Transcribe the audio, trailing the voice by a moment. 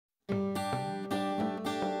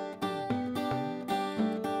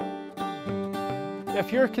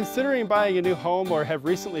If you're considering buying a new home or have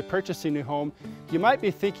recently purchased a new home, you might be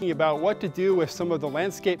thinking about what to do with some of the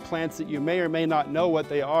landscape plants that you may or may not know what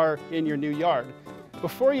they are in your new yard.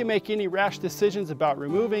 Before you make any rash decisions about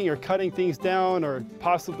removing or cutting things down or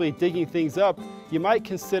possibly digging things up, you might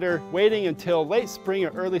consider waiting until late spring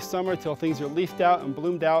or early summer till things are leafed out and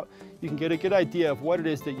bloomed out. You can get a good idea of what it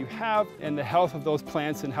is that you have and the health of those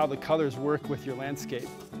plants and how the colors work with your landscape.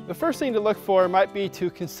 The first thing to look for might be to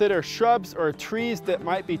consider shrubs or trees that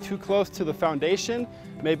might be too close to the foundation,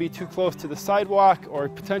 maybe too close to the sidewalk, or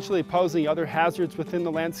potentially posing other hazards within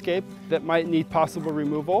the landscape that might need possible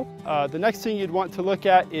removal. The next thing you'd want to look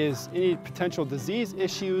at is any potential disease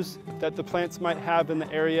issues that the plants might have in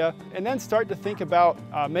the area, and then start to think about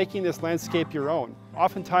making this landscape your own.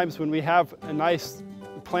 Oftentimes when we have a nice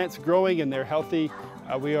plants growing and they're healthy,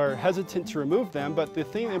 we are hesitant to remove them, but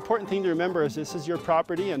the important thing to remember is this is your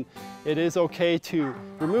property and it is okay to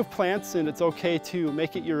remove plants, and it's okay to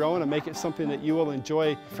make it your own and make it something that you will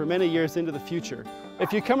enjoy for many years into the future.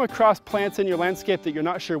 If you come across plants in your landscape that you're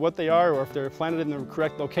not sure what they are or if they're planted in the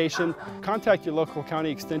correct location, contact your local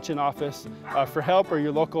county extension office for help, or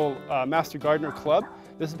your local Master Gardener Club.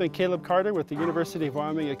 This has been Caleb Carter with the University of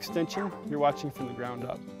Wyoming Extension. You're watching From the Ground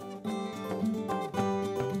Up.